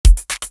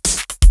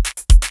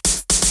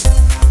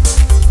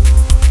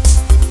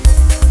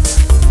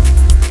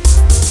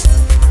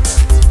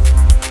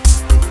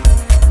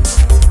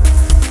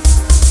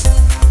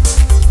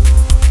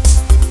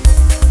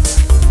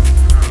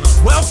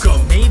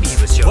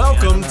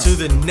to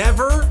the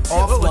Never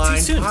Offline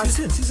Too soon.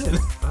 podcast. Too soon.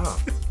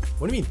 Oh,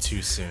 what do you mean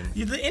too soon?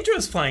 The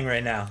intro's playing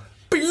right now.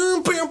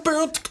 Does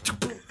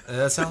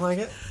that sound like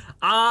it?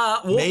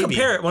 We'll Maybe.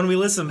 compare it when we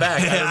listen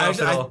back. I don't know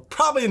if it'll...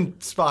 probably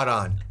spot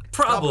on.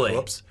 Probably.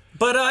 Whoops.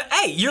 But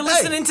hey, you're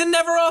listening to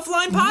Never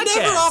Offline Podcast.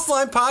 Never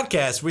Offline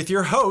Podcast with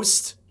your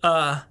host,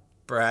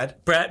 Brad.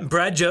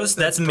 Brad Jost,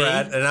 that's me.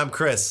 Brad, and I'm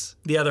Chris.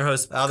 The other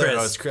host,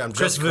 Chris. I'm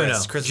Chris just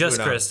Vuno. Chris. Just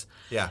Vuno. Chris.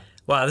 Yeah.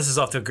 Wow, this is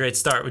off to a great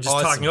start. We're just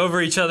Awesome. talking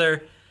over each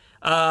other.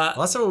 Well,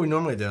 that's not what we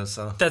normally do,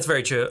 so. That's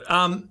very true.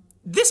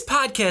 This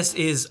podcast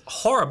is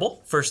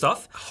horrible. First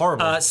off,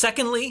 Horrible.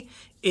 Secondly,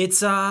 it's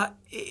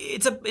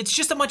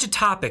just a bunch of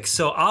topics.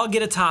 So I'll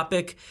get a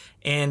topic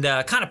and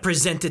kind of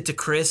present it to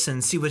Chris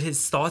and see what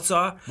his thoughts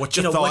are. What's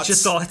your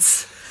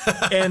thoughts?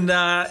 And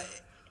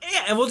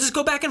and we'll just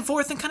go back and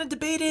forth and kind of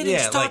debate it and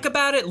just talk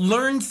about it,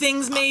 learn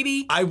things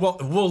maybe.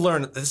 We'll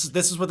learn. This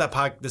is what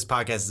this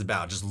podcast is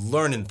about. Just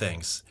learning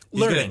things.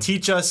 You're Learning. gonna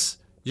teach us.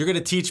 You're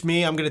gonna teach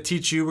me. I'm gonna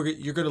teach you.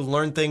 You're gonna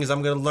learn things.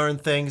 I'm gonna learn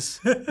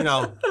things. You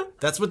know,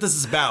 that's what this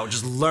is about.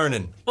 Just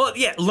learning. Well,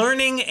 yeah,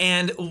 learning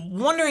and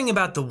wondering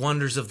about the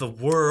wonders of the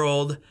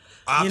world.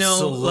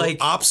 Absolutely.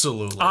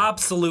 Absolute.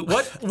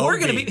 What we're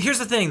gonna be. OB. Here's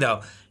the thing,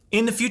 though.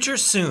 In the future,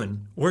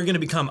 soon, we're gonna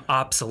become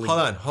obsolete.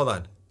 Hold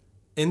on.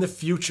 In the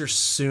future,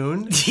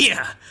 soon.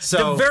 Yeah.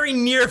 So, the very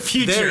near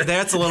future.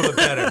 That's a little bit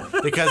better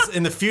because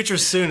in the future,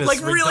 soon is like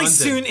really redundant.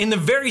 soon, in the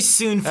very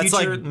soon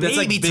future, That's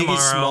like maybe Biggie tomorrow.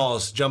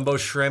 Smalls, Jumbo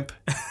Shrimp.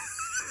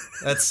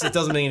 It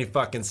doesn't make any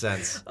fucking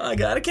sense. Oh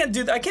God, I can't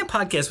do that. I can't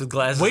podcast with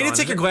glasses. Way to on.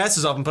 take your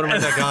glasses off and put them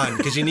right back on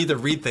because you need to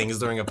read things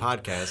during a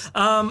podcast.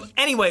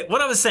 Anyway,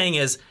 what I was saying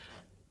is,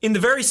 in the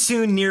very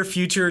soon near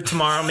future,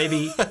 tomorrow,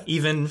 maybe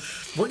even,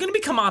 we're gonna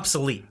become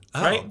obsolete.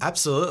 Right?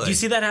 Absolutely. Do you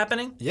see that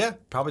happening? Yeah,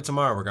 probably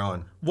tomorrow we're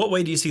going. What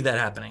way do you see that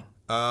happening?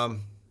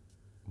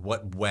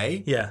 What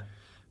way? Yeah.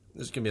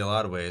 There's going to be a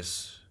lot of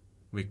ways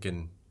we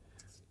can,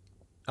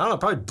 I don't know,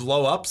 probably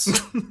blow ups.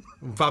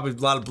 Probably a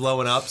lot of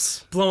blowing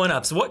ups. Blowing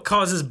ups. What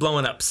causes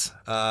blowing ups?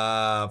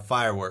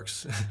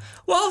 Fireworks.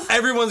 Well,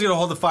 Everyone's going to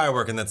hold the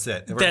firework and that's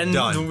it. We're then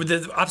done.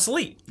 the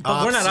obsolete.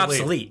 But we're not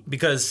obsolete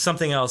because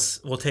something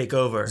else will take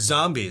over.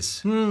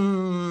 Zombies.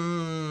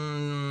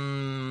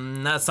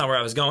 That's not where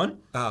I was going.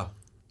 Oh.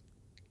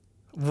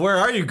 Where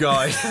are you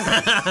going?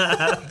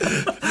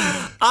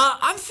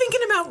 I'm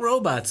thinking about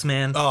robots,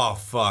 man. Oh,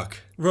 fuck.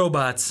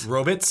 Robots.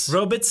 Robots?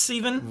 Robots,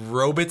 even?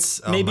 Robots?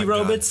 Oh Maybe my God.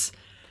 robots.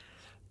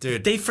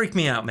 Dude. They freak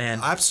me out, man.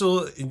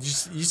 Absolutely. You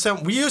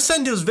send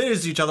those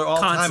videos to each other all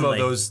the time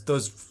Constantly. of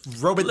those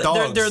robot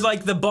dogs. They're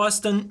like the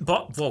Boston...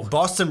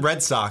 Boston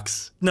Red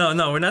Sox. No,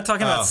 we're not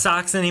talking about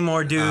socks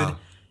anymore, dude. Oh.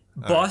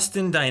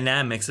 Boston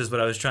Dynamics is what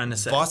I was trying to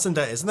say. Isn't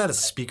that a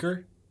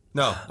speaker?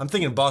 No, I'm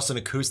thinking Boston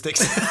Acoustics.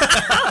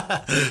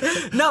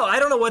 No, I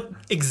don't know what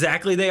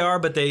exactly they are,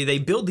 but they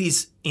build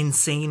these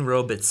insane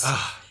robots.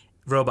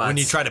 Robots. When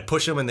you try to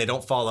push them and they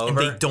don't fall over.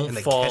 and they don't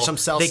fall. Catch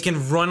themselves. They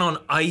can run on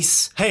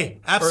ice. Hey,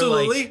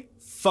 absolutely.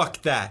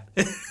 Fuck that.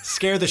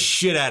 Scare the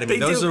shit out of me.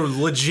 They Those do. are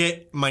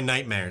legit my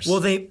nightmares. Well,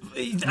 I think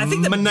My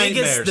the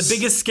nightmares.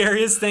 biggest,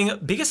 scariest thing,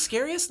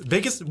 scariest?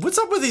 What's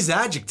up with these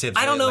adjectives?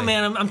 I don't know, lately?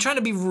 man. I'm trying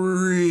to be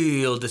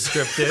real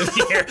descriptive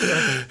here.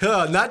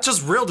 Not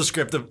just real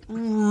descriptive.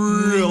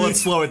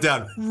 Let's slow it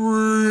down.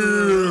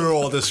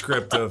 Real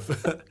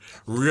descriptive.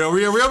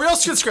 real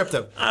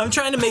descriptive. I'm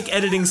trying to make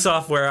editing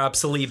software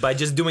obsolete by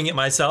just doing it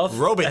myself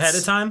Robots. ahead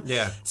of time.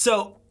 Yeah.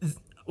 So,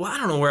 I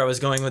don't know where I was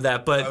going with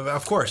that, but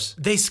Of course.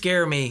 they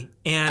scare me.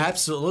 And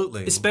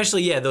Absolutely.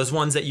 especially, those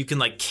ones that you can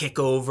like kick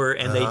over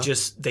and Uh-huh.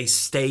 they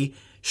stay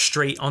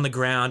straight on the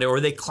ground, or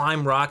they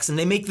climb rocks and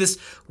they make this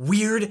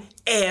weird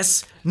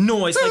ass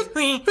noise like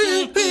You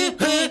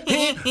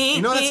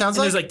know what that sounds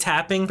and there's like? like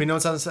tapping. You know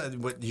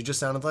what you just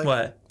sounded like?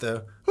 What?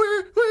 The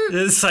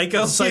The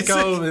psycho.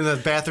 psycho in the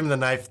bathroom, the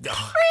knife.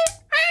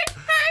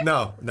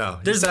 No.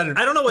 You sounded-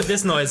 I don't know what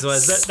this noise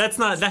was. That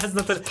has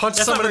nothing. punch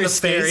that's someone not in very the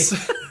scary.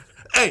 face.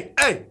 Hey.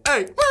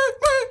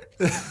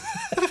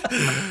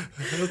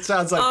 It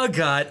sounds like Oh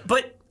God!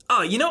 But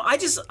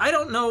I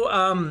don't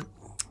know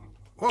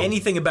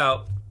anything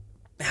about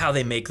how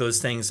they make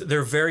those things.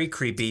 They're very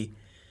creepy,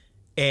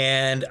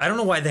 and I don't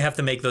know why they have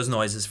to make those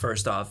noises.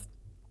 First off,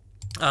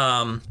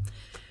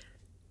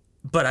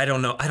 but I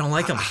don't know. I don't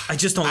like them. I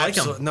just don't like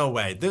them. no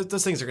way.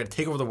 Those things are going to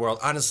take over the world.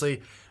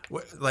 Honestly,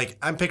 like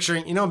I'm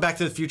picturing, in Back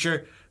to the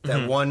Future,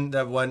 that one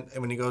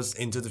when he goes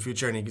into the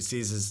future and he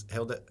sees his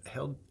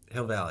Hill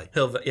Valley,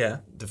 Yeah,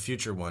 the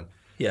future one,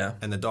 yeah.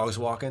 and the dog's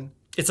walking.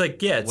 It's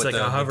like a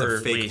hover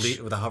with the fake leash.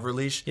 with a hover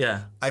leash.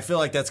 Yeah, I feel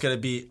like that's going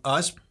to be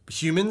us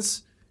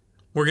humans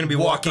we're gonna be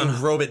walking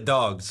walking. robot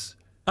dogs.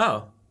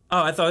 Oh,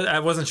 I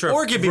wasn't sure.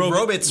 Or it if could be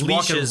robots walking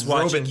leashes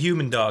watching robot-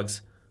 human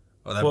dogs.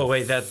 Oh, that, Whoa,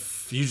 wait, that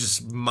you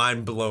just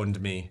mind blown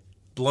me.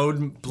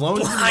 Blown.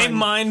 I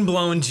mind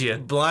blown you.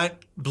 Blind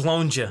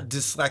Blown you.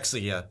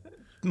 dyslexia.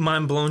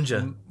 Mind blown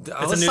you.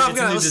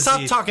 Let's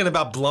stop talking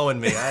about blowing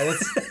me.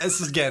 This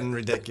is getting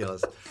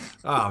ridiculous.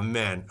 Oh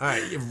man! All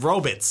right,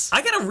 robots.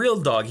 I got a real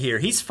dog here.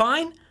 He's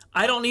fine.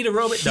 I don't need a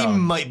robot He dog.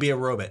 might be a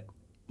robot.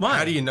 Why?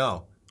 How do you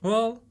know?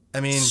 Well, I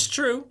mean, It's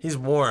true. he's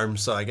warm,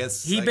 so I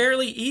guess He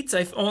barely eats.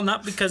 Well,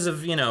 not because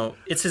of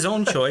it's his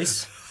own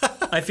choice.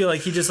 I feel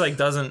like he just like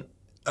doesn't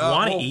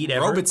want to eat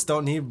ever. Robots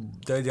don't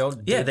need. They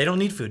don't. Yeah, they don't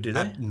need food, do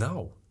they?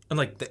 No. And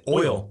like the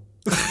oil.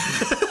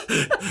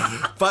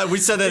 But we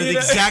said that at the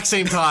exact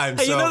same time.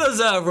 Hey, So. you know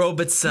those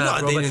robots, No,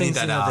 robot they things, need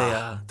that.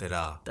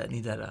 that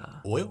need that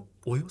Oil.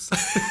 oil.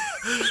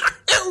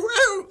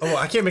 Oh,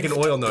 I can't make an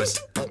oil noise.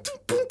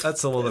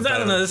 That's a little bit I better.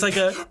 don't know. It's like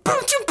a.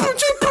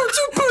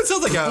 It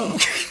sounds like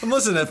I'm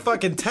listening to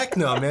fucking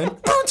techno, man.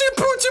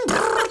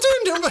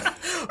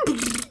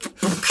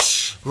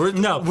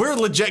 We're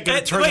legit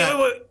gonna turn that.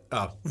 Wait.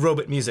 Oh,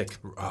 Robot music.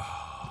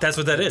 That's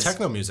what that is.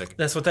 techno music.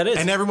 That's what that is.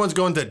 And everyone's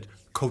going to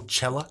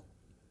Coachella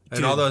and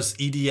Dude. all those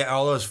EDM,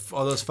 all those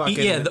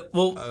fucking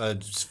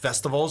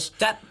festivals.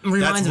 that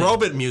reminds That's me.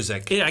 robot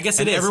music. Yeah, I guess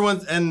it and is.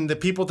 Everyone and the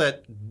people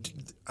that,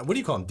 what do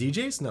you call them?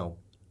 DJs? No.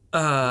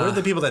 What are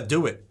the people that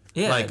do it?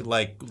 yeah, like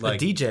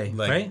DJ,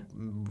 like right?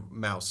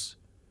 Mouse,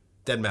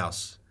 dead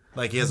mouse.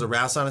 Like he has a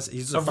rouse on his.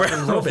 He's a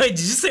fucking robot. Wait, did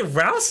you say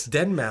Rouse?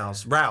 Dead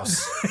mouse,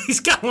 rouse. He's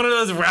got one of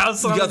those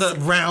Rouse on You got his- the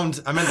round.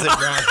 I meant to say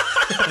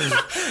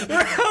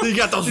round. You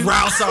got those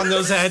rouse on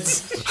those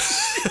heads.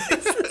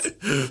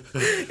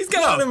 He's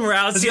got one of them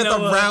Rouse. He's got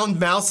the round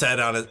mouse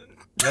head on it.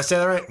 Did I say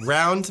that right?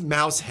 Round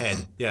mouse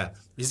head. Yeah.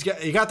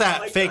 You got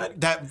that fake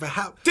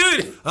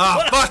dude.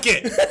 Oh, fuck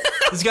it.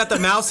 He's got the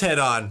mouse head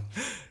on.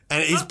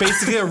 And he's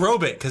basically a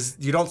robot because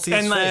you don't see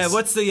his And face.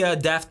 what's the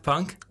Daft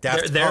Punk?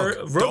 Daft they're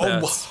Punk.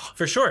 robots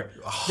for sure.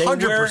 They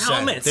 100%. wear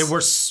helmets. They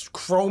wear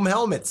chrome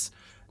helmets.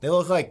 They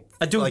look like.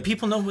 Do like,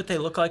 people know what they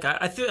look like?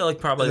 I feel like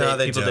probably No,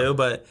 they people do. do,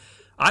 but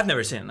I've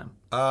never seen them.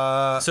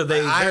 So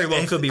they very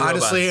well could be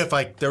robots. Honestly, if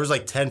like there was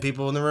like 10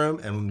 people in the room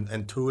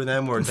and 2 of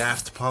them were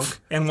Daft Punk.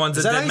 And one's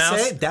Is a that dead how you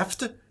mouse. say it?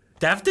 Daft?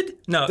 Dafted?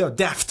 No, No,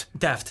 Daft.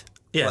 Daft.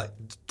 Yeah. Like,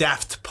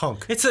 Daft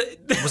Punk. It's a.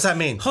 What's that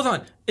mean? Hold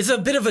on. It's a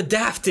bit of a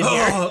daft in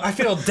here. Oh, I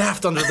feel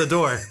daft under the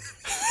door.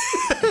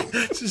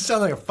 You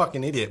sound like a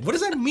fucking idiot. What does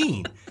that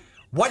mean?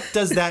 What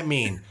does that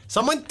mean?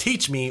 Someone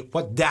teach me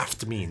what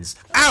daft means.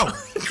 Ow!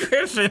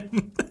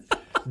 Griffin.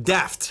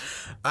 Daft.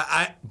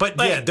 But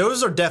yeah,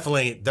 those are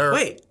definitely. They're.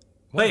 Wait.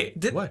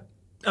 What?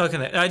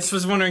 Okay, I just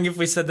was wondering if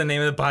we said the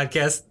name of the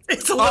podcast.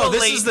 It's a little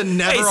this late. is the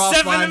Never Hey,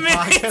 Offline 7 minutes.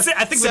 podcast.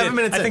 I think 7 we did.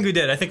 minutes I in. think we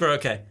did. I think we're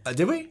okay.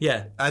 Did we?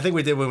 Yeah. I think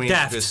we did when we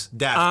Daft. introduced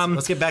Daft.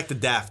 Let's get back to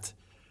Daft.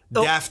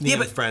 Daphne yeah,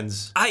 and but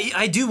Friends.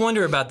 I do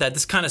wonder about that.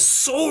 This kind of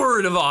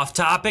sort of off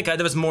topic. That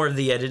was more of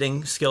the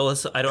editing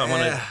skills. I don't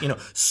want to,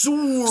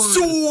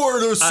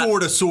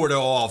 Sort of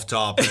off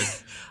topic.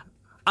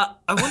 I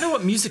wonder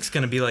what music's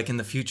going to be like in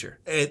the future.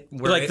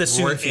 Like the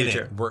soon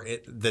future. We're in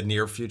the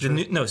near future.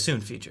 No,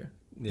 soon future.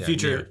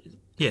 Future.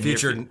 Near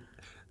Future.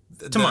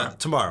 Tomorrow.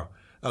 Tomorrow.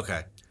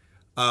 Okay.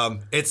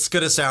 It's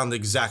gonna sound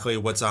exactly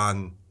what's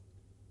on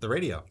the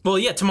radio. Well,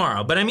 yeah,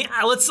 tomorrow. But I mean,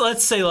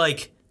 let's say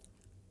like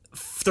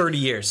 30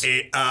 years.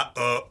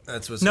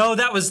 That's what's. No,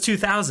 that was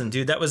 2000,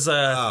 dude. That was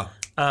Power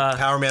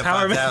Man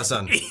Power Man.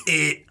 5000.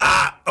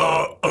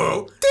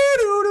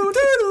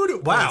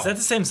 Wow. Is that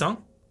the same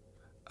song?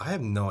 I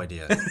have no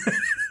idea.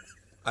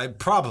 I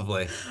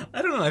probably.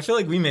 I don't know. I feel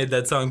like we made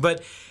that song,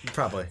 but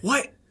Probably.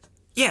 what?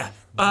 Yeah.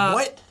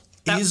 What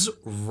is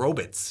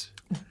robots?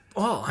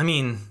 Well, I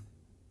mean,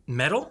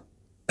 metal.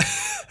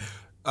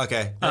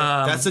 Okay.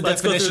 That's the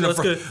let's go definition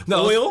through- of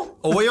let's go-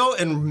 Oil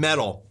and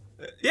metal.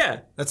 Yeah.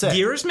 That's it.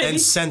 Gears, maybe. And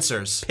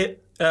sensors.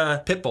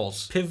 Pit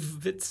bulls.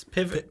 Pivots.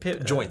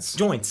 Joints.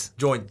 Joints.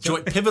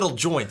 Pivotal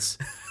joints.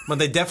 But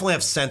they definitely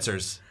have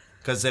sensors.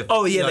 Because if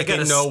Oh yeah, like, they got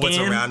they to know what's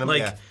around them. like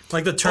Yeah.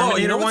 like the Terminator Oh,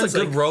 you know what's ones. a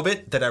good like,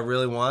 robot that I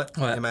really want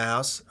What? in my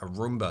house? A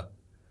Roomba.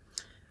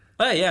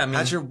 oh yeah, I mean,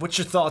 What's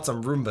your thoughts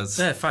on Roombas?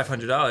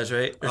 $500,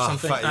 right, or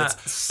something.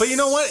 But you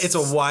know what? It's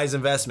a wise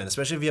investment,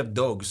 especially if you have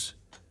dogs.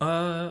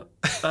 Why?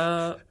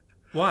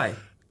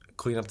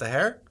 Clean up the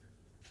hair,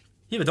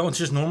 Yeah, but don't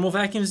just normal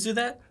vacuums do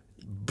that?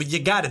 but you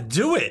got to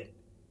do it.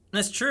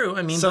 That's true.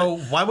 I mean, So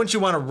why wouldn't you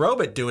want a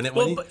robot doing it?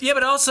 When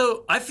but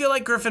also, I feel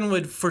like Griffin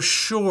would for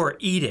sure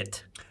eat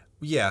it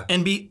yeah,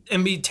 and be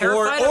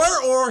terrified.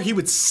 or he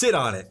would sit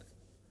on it.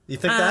 You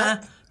think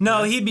that?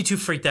 No, he'd be too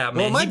freaked out,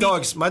 man. Well, my He'd be-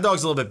 dog's a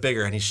little bit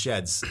bigger and he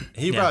sheds.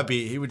 He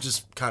would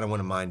just kind of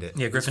wouldn't mind it.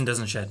 Yeah, Griffin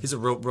doesn't shed. He's a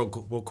real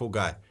cool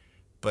guy.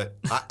 But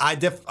I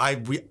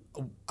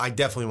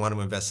definitely want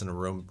to invest in a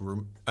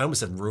room. I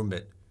almost said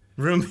Roombit.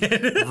 Roommate.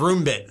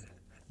 Roombit.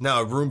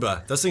 No, a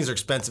Roomba. Those things are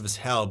expensive as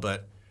hell,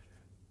 but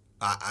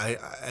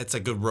it's a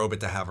good robot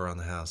to have around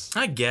the house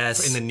I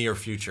guess. in the near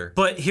future.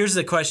 But here's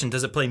the question: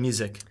 does it play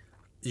music?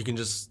 You can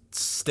just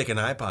stick an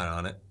iPod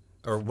on it,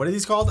 or what are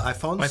these called?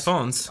 iPhones. My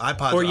phones.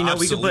 iPods. Or are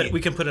obsolete.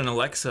 we can put an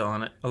Alexa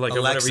on it, or like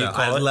Alexa, or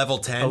whatever you call it. level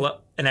 10.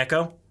 An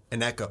Echo.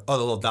 An Echo. Oh,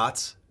 the little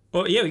dots.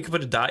 Well, yeah, we could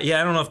put a dot.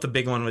 Yeah, I don't know if the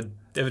big one would.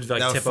 It would like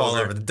That would tip fall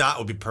over. over. The dot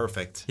would be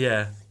perfect.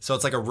 Yeah. So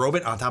it's like a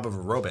robot on top of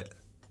a robot.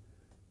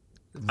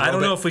 I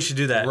don't know if we should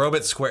do that.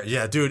 Robot square.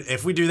 Yeah, dude.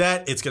 If we do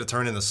that, it's gonna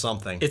turn into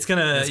something. It's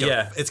gonna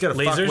It's gonna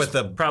lasers, fuck with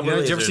the. probably.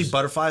 Did you ever see lasers.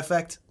 butterfly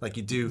effect? Like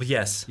you do.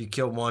 Yes. You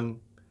kill one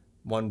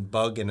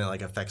bug and it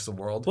like affects the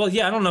world. Well,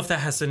 yeah, I don't know if that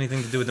has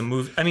anything to do with the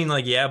movie. I mean,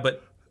 like, yeah,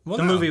 but Well,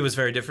 The no. movie was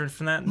very different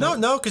from that.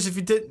 No, because if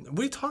you did, what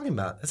are you talking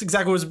about? That's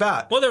exactly what it was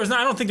about. Well, there was not.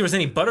 I don't think there was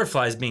any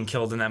butterflies being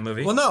killed in that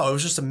movie. Well, no, it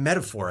was just a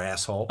metaphor,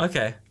 asshole.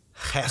 Okay.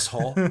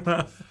 Asshole.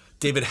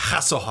 David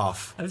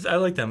Hasselhoff. I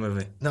like that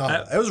movie. No,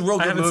 it was a real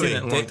I good haven't movie. seen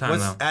it in a long time,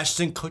 was though.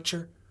 Ashton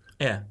Kutcher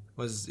Yeah.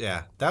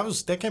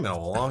 that came out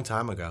a long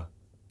time ago.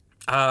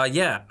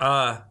 Yeah.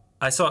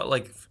 I saw it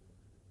like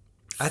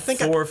I think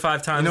 4 or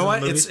 5 times. You know in what?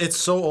 the movies. It's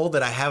so old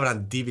that I have it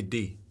on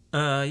DVD.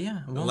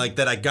 Yeah. Well, Like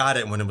that I got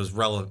it when it was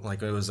relevant,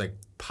 like it was like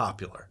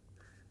popular.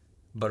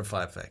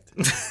 Butterfly Effect.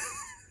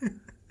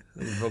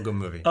 Real good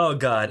movie. oh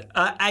God.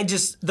 I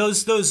just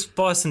those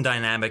Boston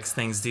Dynamics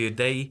things, dude.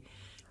 They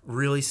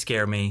really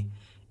scare me.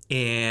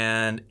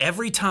 And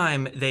every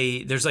time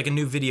there's like a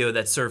new video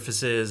that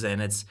surfaces,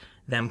 and it's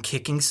them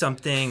kicking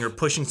something or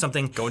pushing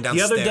something. Going The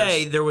downstairs. other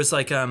day there was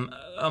like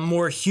a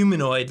more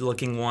humanoid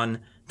looking one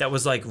that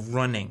was like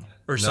running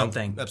or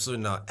something.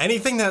 Absolutely not.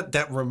 Anything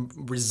that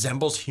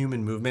resembles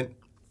human movement,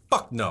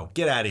 fuck no.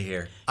 Get out of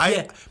here.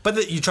 Yeah.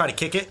 But you try to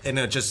kick it, and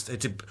it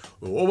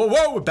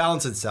whoa, it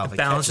balances itself. It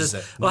Balances.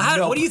 catches it. Well,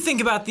 Nope. what do you think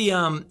about the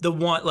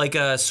one like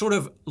sort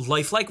of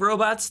lifelike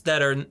robots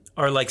that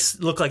are like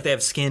look like they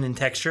have skin and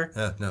texture?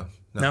 No.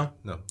 No,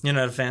 No. You're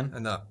not a fan.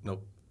 No.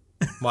 Nope.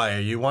 Why, are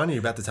you one? Are you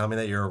about to tell me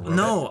that you're a robot?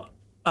 No.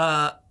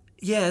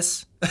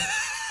 Yes.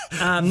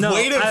 No.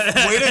 Wait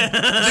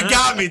a you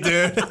got me,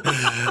 dude.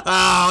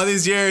 All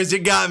these years, you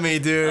got me,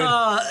 dude.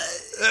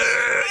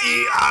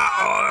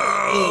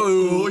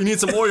 You need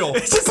some oil.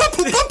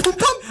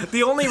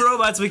 The only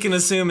robots we can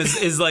assume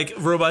is like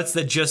robots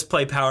that just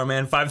play Power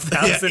Man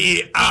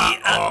 5000.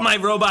 My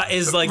robot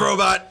is like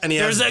Robot, and he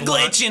there's has a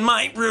blood. glitch in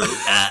my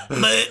robot.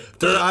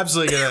 They're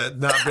absolutely gonna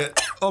not be.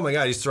 Oh my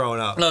god, he's throwing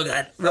up. Oh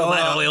God,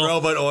 robot oil.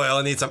 Robot oil.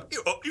 I need some.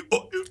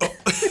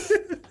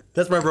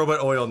 That's my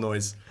robot oil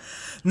noise.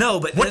 No,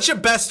 but What's your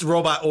best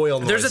robot oil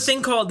noise? there's a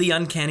thing called the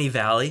Uncanny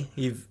Valley.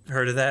 You've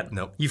heard of that?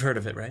 Nope. You've heard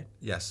of it, right?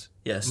 Yes.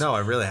 Yes. No, I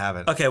really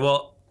haven't. Okay,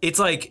 well, it's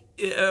like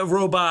a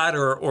robot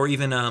or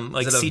even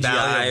like Is it a CGI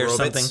valley or of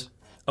something. robots?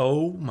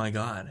 Oh my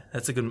God,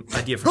 that's a good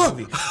idea for a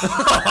movie.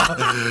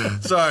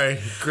 Sorry,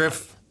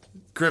 Griff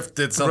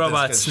did something.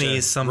 Robot Good sneeze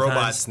shit. sometimes.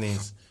 Robot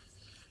sneeze.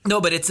 No,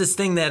 but it's this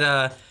thing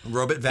that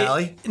Robot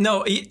Valley.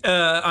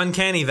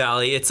 Uncanny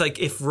Valley. It's like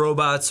if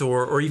robots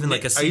or even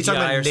like a CGI Are you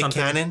talking about or Nick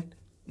something. Cannon?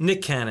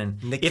 Nick Cannon.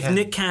 If Cannon.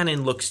 Nick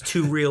Cannon looks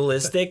too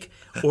realistic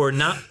or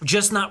not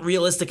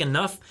realistic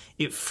enough,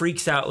 it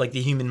freaks out like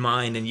the human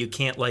mind, and you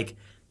can't like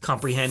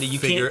comprehend it.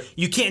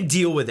 You can't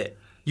deal with it.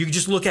 You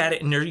just look at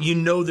it and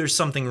there's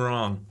something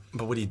wrong.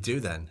 But what do you do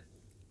then?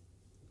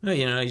 No,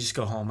 you just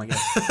go home, I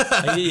guess.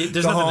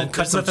 There's Go nothing home, to, cut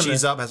there's some nothing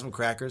cheese to, up, have some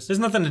crackers. there's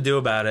nothing to do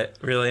about it,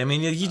 really. I mean,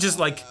 you just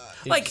like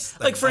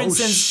for oh,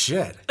 instance,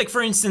 shit. like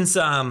for instance,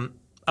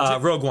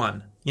 Rogue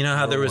One. You know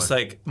how there was One.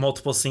 like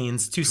multiple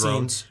scenes, two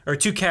Drones. scenes or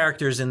two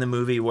characters in the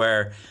movie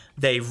where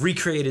they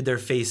recreated their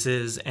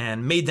faces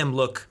and made them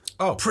look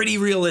pretty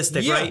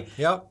realistic, Yeah, right?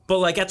 yep. But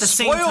like at the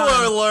same time,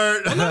 Spoiler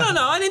alert! No,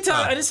 I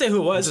didn't say who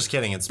it was. Just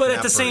kidding. It's but been at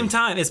out the for same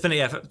time, it's been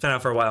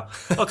out for a while.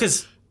 Oh,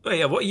 because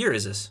what year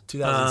is this?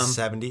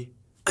 2070.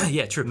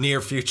 Yeah, true.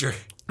 Near future.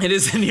 It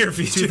is in near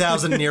future.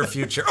 2000 near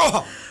future.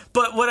 Oh!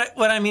 But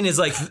what I mean is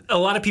like a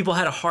lot of people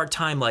had a hard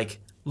time like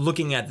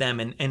looking at them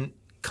and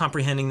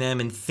comprehending them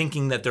and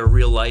thinking that they're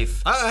real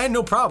life. I had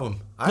no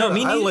problem. No, I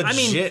neither. I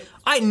mean,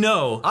 I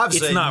know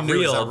obviously it's not I knew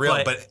real, it was not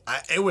real, but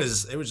it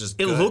was just.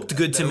 it good. looked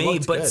good to It me.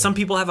 looked But good. some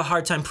people have a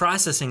hard time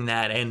processing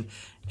that, and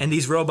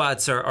these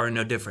robots are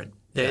no different.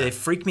 They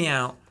freak me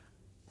out,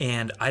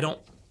 and I don't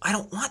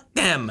want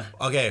them.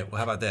 Okay, well,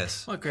 how about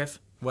this? What, Griff?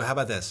 Well, how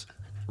about this?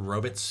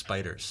 Robot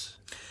spiders.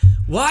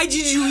 Why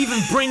did you even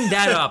bring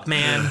that up,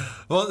 man?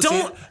 Well,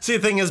 Don't- see.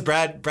 The thing is,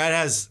 Brad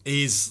has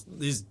he's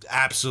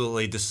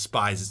absolutely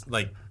despises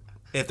like.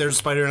 If there's a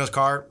spider in his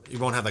car, you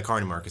won't have that car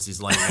anymore because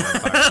he's lighting it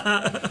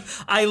on fire.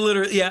 I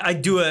literally,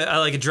 I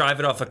like drive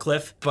it off a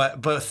cliff.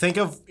 But think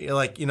of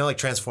like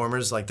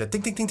Transformers, like the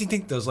ding ding ding ding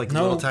ding, those like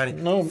little tiny.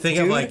 Think dude.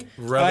 of like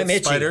robot I'm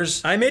itchy.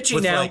 spiders. I'm itchy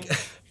with, now. Like,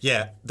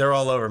 yeah, they're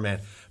all over, man.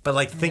 But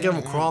like think of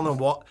them crawling on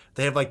the wall.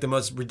 They have like the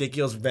most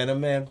ridiculous venom,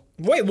 man.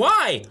 Wait,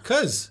 why?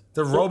 Cause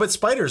they're robot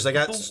spiders. They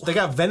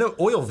got venom,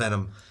 oil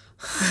venom.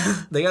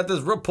 They got this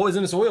real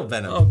poisonous oil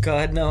venom. Oh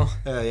God, no.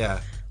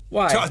 Yeah.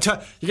 Why? You're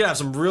gonna have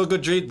some real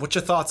good dreams. What's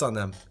your thoughts on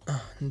them?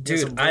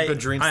 Dude, real good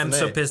dreams I'm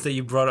so tonight. pissed that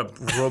you brought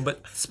up robot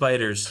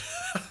spiders.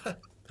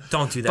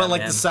 Don't do that, But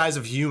like man. the size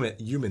of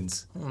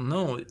humans, Oh,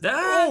 no.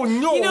 Oh,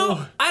 no. You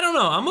know, I don't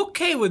know. I'm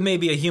okay with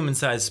maybe a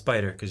human-sized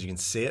spider. because you can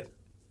see it.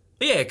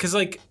 Yeah, because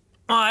like,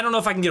 I don't know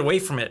if I can get away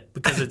from it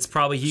because it's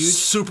probably huge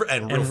Super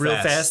and and real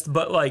fast.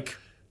 But like,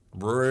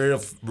 Real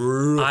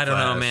I don't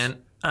know, fast. man.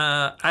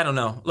 I don't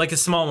know. Like a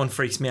small one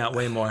freaks me out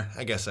way more.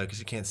 I guess so, because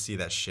you can't see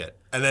that shit.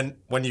 And then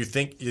when you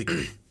think you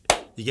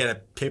get a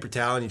paper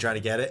towel and you try to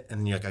get it,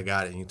 and you're like, I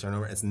got it, and you turn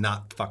over, it's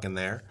not fucking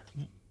there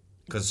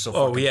because it's so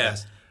Oh fucking yeah.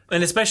 fast.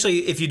 And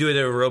especially if you do it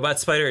to a robot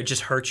spider, it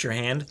just hurts your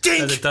hand.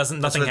 Dink! Because it doesn't.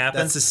 Nothing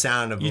happens. That's the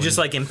sound of You when- just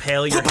like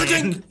impale your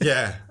hand.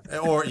 Yeah,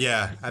 Or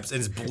yeah, and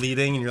it's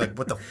bleeding, and you're like,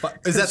 "What the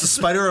fuck? Is that the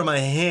spider on my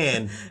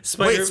hand?"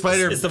 Spider, Wait,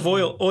 spider. It's the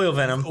oil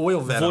venom.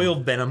 Oil venom. Voil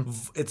venom.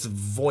 It's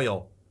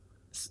voil.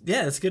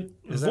 Yeah, that's good.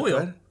 Is that Voil.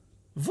 good?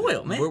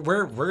 Voil, man.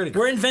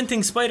 We're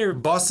Inventing spider.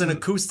 Boston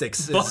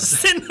Acoustics.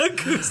 Boston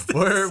Acoustics.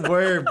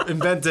 We're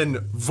inventing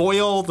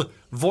voiled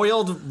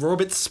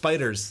robot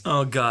spiders.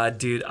 Oh God,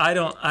 dude, I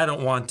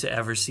don't want to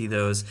ever see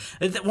those.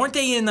 Weren't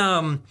they in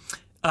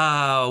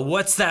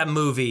what's that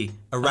movie?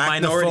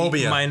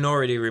 Arachnophobia.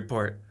 Minority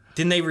Report.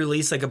 Didn't they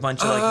release like a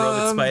bunch of like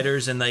robot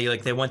spiders and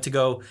they went to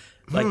go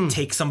like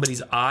take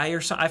somebody's eye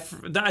or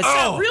something? I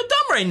sound real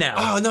dumb right now.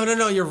 Oh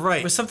no, you're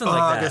right. Or something like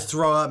that. I just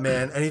throw up,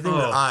 man. Anything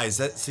with eyes.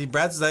 See,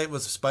 Brad's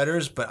with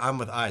spiders, but I'm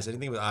with eyes.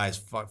 Anything with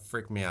eyes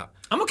freak me out.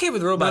 I'm okay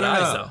with robot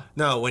eyes though.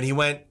 No, when he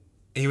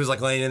was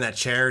like laying in that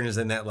chair and he was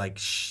in that like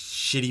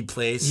shitty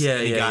place. Yeah,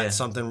 and he got yeah.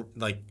 something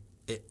like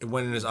it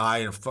went in his eye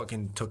and it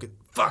fucking took it.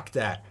 Fuck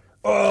that.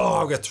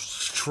 Oh, I'm gonna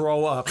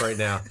throw up right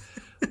now.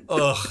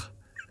 Ugh.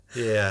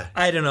 Yeah.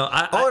 I don't know.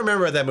 All I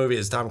remember of that movie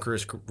is Tom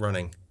Cruise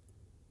running.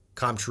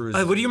 Tom Cruise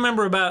what do you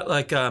remember about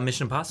like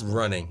Mission Impossible?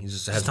 running. He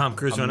just has Tom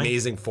Cruise running?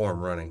 amazing form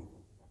running.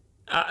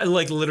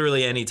 Like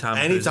literally any Tom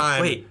Cruise.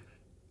 Anytime. Wait,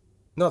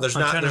 No, there's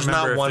I'm not. trying to There's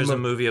remember not if one. there's a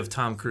movie of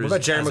Tom Cruise. What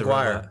about Jerry as a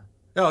Maguire? robot.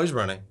 Oh, he's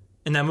running.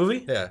 In that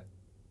movie? Yeah.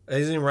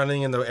 Isn't he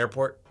running in the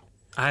airport?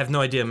 I have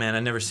no idea, man.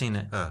 I've never seen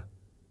it.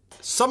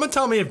 Someone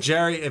tell me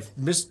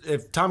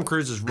if Tom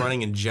Cruise is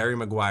running in Jerry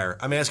Maguire.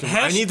 I'm asking.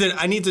 I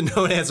need to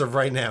know an answer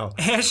right now.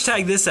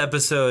 Hashtag this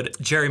episode,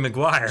 Jerry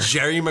Maguire.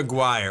 Jerry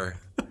Maguire.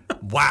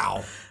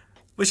 Wow.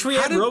 Which we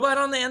had robot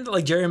on the end,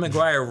 like Jerry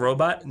Maguire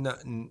robot. No,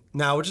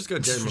 we'll just go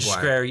Jerry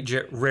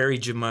Maguire. Rary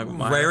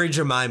Jemima. Rary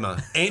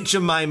Jemima. Aunt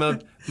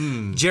Jemima.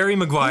 Jerry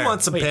Maguire. Who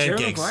wants some pancakes?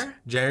 Jerry Maguire?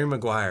 Jerry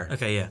Maguire.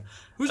 Okay, yeah.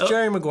 Who's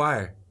Jerry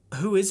Maguire?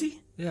 Who is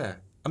he? Yeah.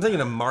 I'm thinking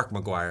of Mark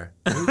Maguire.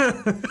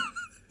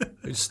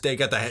 They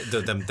got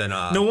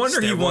No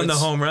wonder he won the steroids.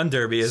 home run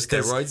derby.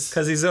 Steroids?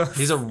 Because he's a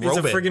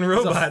robot. freaking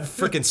robot. He's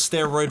a freaking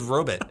steroid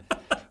robot.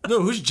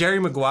 No, who's Jerry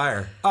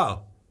Maguire?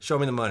 Oh, show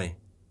me the money.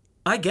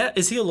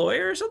 Is he a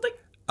lawyer or something?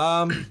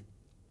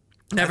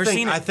 Never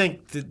seen it. I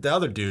think the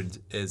other dude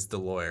is the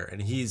lawyer,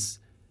 and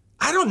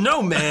I don't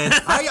know, man.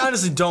 I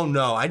honestly don't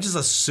know. I just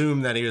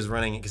assume that he was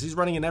running it because he's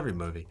running in every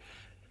movie.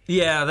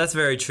 Yeah, that's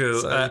very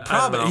true.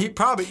 He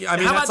probably. I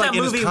mean, how that's about like that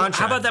in movie? his contract.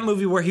 How about that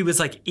movie where he was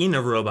like in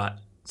a robot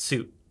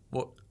suit?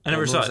 I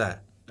never saw what was it.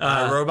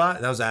 that? A robot?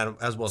 That was Adam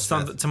as well.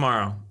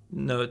 Tomorrow.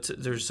 No,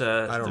 there's.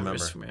 I don't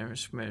remember.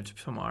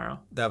 Tomorrow.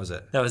 That was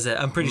it. That was it.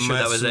 I'm pretty sure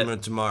that was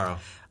it. Tomorrow.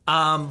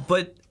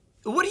 But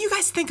what do you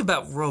guys think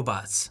about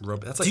robots?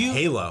 That's like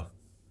Halo.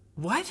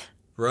 What?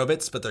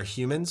 Robots, but they're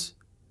humans.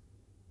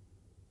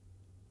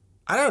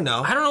 I don't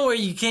know. I don't know where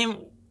you came.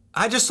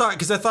 I just saw it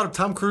because I thought of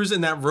Tom Cruise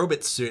in that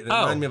robot suit. And it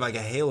reminded me of like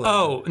a Halo.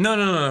 Oh, no.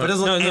 But it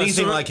doesn't look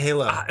anything like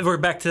Halo. We're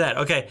back to that.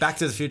 Okay. Back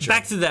to the Future.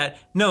 Back to that.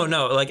 No,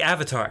 like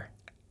Avatar.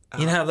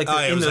 You know how like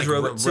in those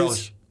robot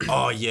suits?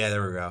 Oh, yeah,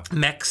 there we go.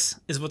 Mechs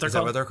is what they're Is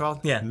called. that what they're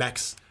called? Yeah.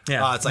 Mechs.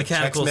 Yeah. It's like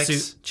mechanical Chex Mix.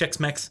 suit. Chex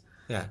Mechs.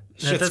 Yeah.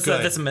 No, Shit's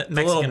good. that's a the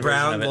Mexican little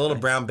version of it. the little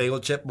brown bagel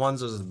chip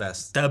ones, those are the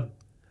best. The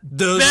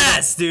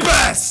best, dude.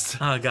 Best!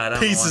 Oh, God.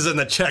 Pieces in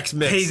the Chex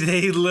Mix.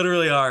 They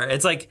literally are.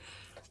 It's like,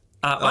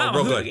 wow,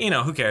 real good.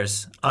 Who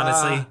cares?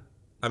 Honestly.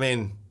 I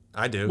mean,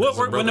 I do.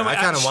 I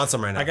kind of want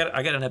some right now.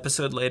 I got an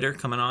episode later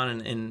coming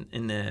on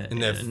in the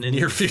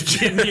near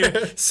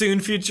future. soon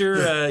future.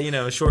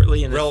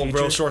 Shortly in the future.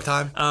 Real short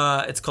time.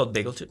 It's called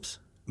Bagel Chips.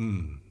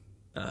 No,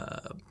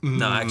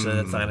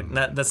 actually,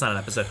 that's not an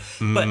episode.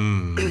 But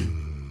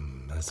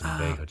That's some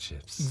bagel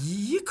chips.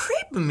 you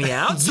creeping me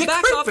out. So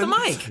back off the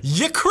mic.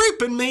 You're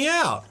creeping me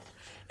out.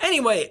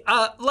 Anyway,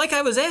 like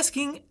I was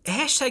asking,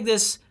 hashtag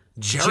this.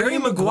 Jerry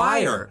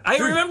Maguire. I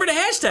remember the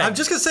hashtag. I'm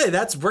just gonna say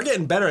we're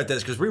getting better at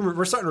this because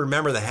we're starting to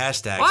remember the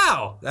hashtags.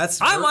 Wow,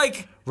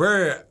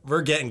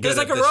 we're getting good. There's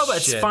like at a this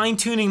robot shit. fine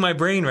tuning my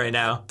brain right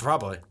now.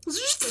 Probably. What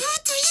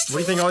do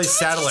you think all these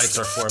satellites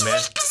are for, man?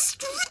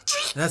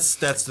 That's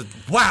the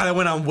wow. That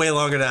went on way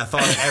longer than I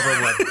thought it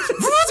ever would.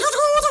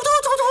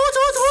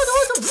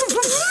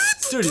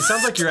 Dude, he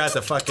sounds like you're at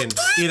the fucking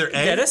either a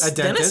dentist.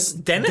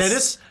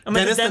 I'm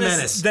at the the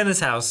menace. dentist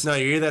house. No,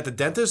 you're either at the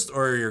dentist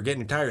or you're getting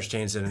your tires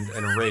changed in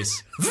a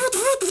race.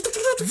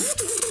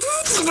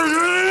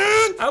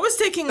 I was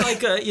taking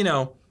like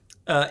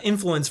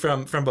influence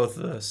from both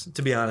of those,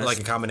 to be honest.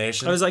 Like a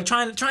combination. I was like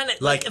trying to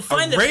like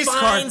find a the race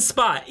fine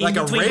spot. Like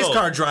a race both.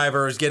 car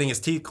driver is getting his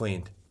teeth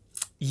cleaned.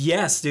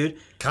 Yes, dude.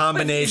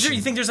 Combination.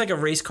 You think there's like a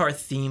race car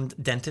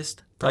themed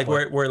dentist?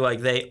 Probably. Like where like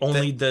they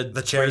only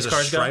the chair's race a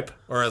cars stripe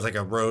go? or like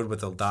a road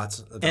with the dots.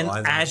 The And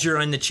lines as you're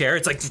in the chair,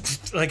 it's like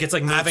it's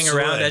like moving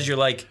Absolutely. around as you're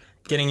like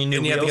getting your new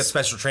and you wheels. have to get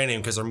special training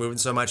because they're moving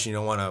so much. And you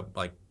don't want to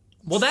like.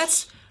 Well,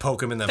 that's poke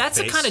them in the face.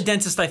 the kind of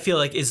dentist I feel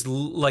like is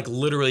like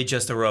literally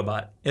just a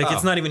robot. Like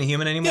it's not even a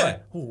human anymore. Yeah.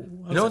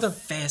 Ooh, You know what the the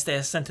fast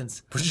ass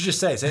sentence. What did you just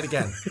say? Say it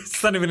again.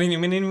 It's not even a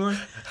human anymore.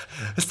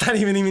 It's not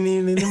even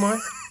anymore.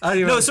 I don't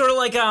even No, sort of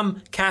like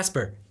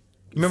Casper.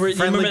 Remember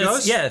Friendly that-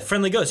 Ghost? Yeah,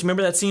 Friendly Ghost. You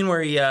remember that scene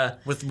where he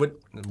With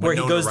where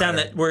he goes down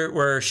that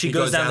where she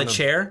goes down the the-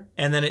 chair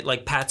and then it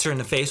like pats her in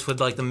the face with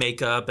like the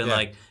makeup and Yeah.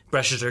 like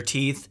brushes her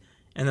teeth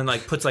and then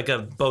like puts like a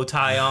bow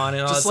tie on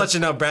and all Just that let stuff.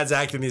 you know, Brad's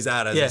acting these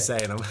out as Yeah. he's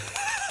saying them.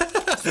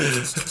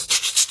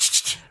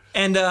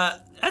 And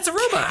that's a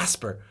robot.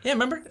 Casper. Yeah,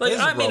 remember? Like, It is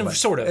a I mean, robot.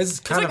 sort of. It's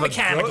kind like of a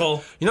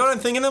mechanical. You know what I'm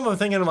thinking of? I'm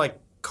thinking of like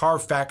car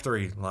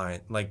factory line,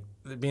 like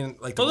being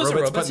like the Well, those are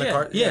robots robots, put in the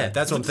car. yeah.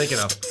 That's what I'm thinking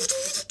of.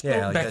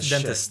 Yeah, like back that to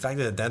shit. dentist. Back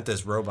to the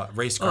dentist robot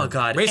race car. Oh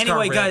God. Race car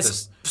Anyway, guys,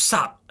 dentist.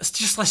 stop. It's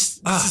just like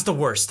this is the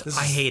worst.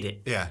 I hate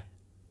it. Yeah.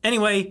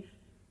 Anyway,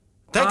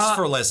 Thanks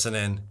for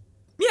listening.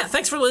 yeah.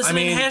 Thanks for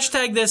listening. I mean,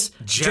 Hashtag this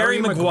Jerry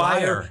Jerry Maguire.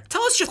 Maguire.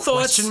 Tell us your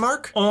thoughts. Question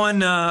mark? On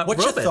What's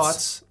robots. your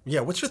thoughts?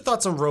 Yeah, what's your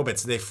thoughts on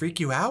robots? Do they freak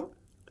you out?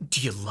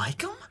 Do you like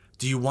them?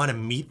 Do you want to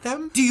meet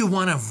them? Do you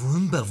want a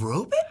Roomba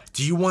robot?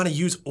 Do you want to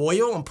use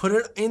oil and put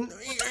it in?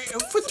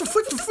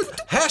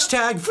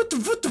 Hashtag.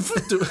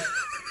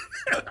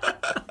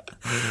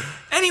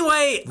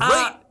 Anyway,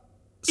 Rate,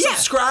 yeah.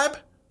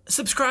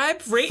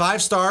 subscribe, rate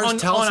 5 stars. on,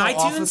 Tell on us how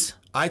iTunes.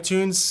 often.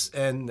 iTunes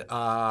and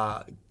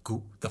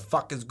the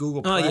fuck is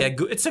Google Play? Oh yeah,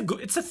 it's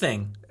a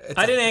thing.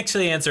 I didn't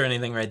actually answer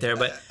anything right there,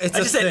 but It's I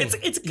a just said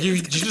thing. it's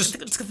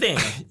a thing.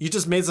 You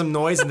just made some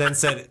noise and then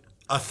said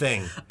a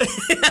thing.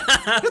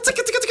 It's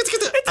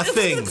a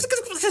thing.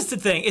 It's just a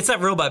thing. It's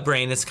that robot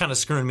brain. It's kind of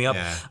screwing me up.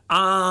 Yeah.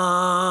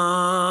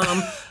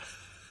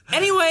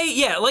 Anyway,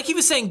 yeah, like he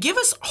was saying, give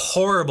us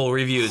horrible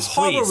reviews,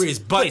 Horrible please. reads,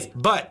 but Please.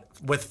 but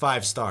with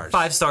 5 stars.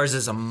 5 stars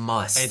is a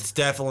must. It's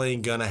definitely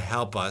gonna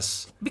help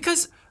us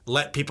because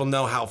let people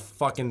know how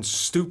fucking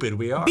stupid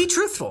we are. be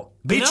truthful.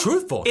 Be you know?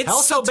 truthful. It's Tell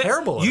us so how bad.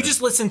 terrible it You is.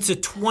 just listened to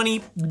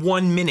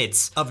 21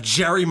 minutes of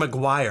Jerry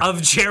Maguire.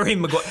 of Jerry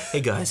Maguire.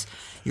 Hey guys,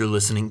 you're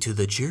listening to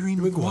the Jerry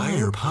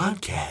Maguire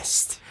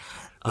podcast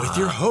with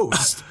your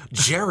host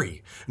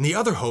Jerry and the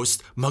other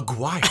host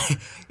Maguire.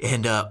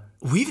 And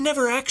we've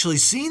never actually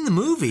seen the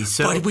movie,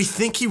 so But we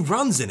think he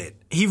runs in it.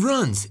 he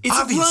runs. It's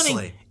Obviously.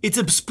 running. It's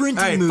a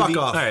sprinting All right, movie. fuck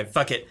off. All right,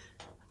 fuck it.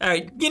 All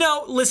right,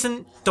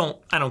 listen.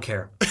 I don't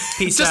care.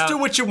 Peace Just out. do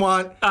what you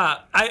want.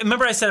 I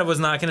remember I said I was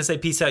not going to say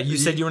peace out. You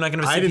said you were not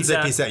going to say I didn't peace say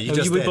out. peace out. You No,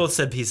 just we did. both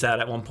said peace out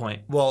at one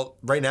point. Well,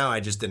 right now I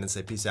just didn't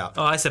say peace out.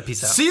 Oh, I said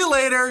peace out. See you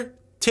later.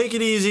 Take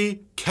it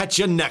easy. Catch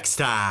you next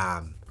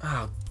time.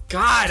 Oh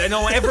God, I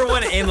don't ever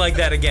want to end like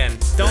that again.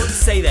 Don't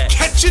say that.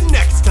 Catch you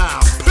next time.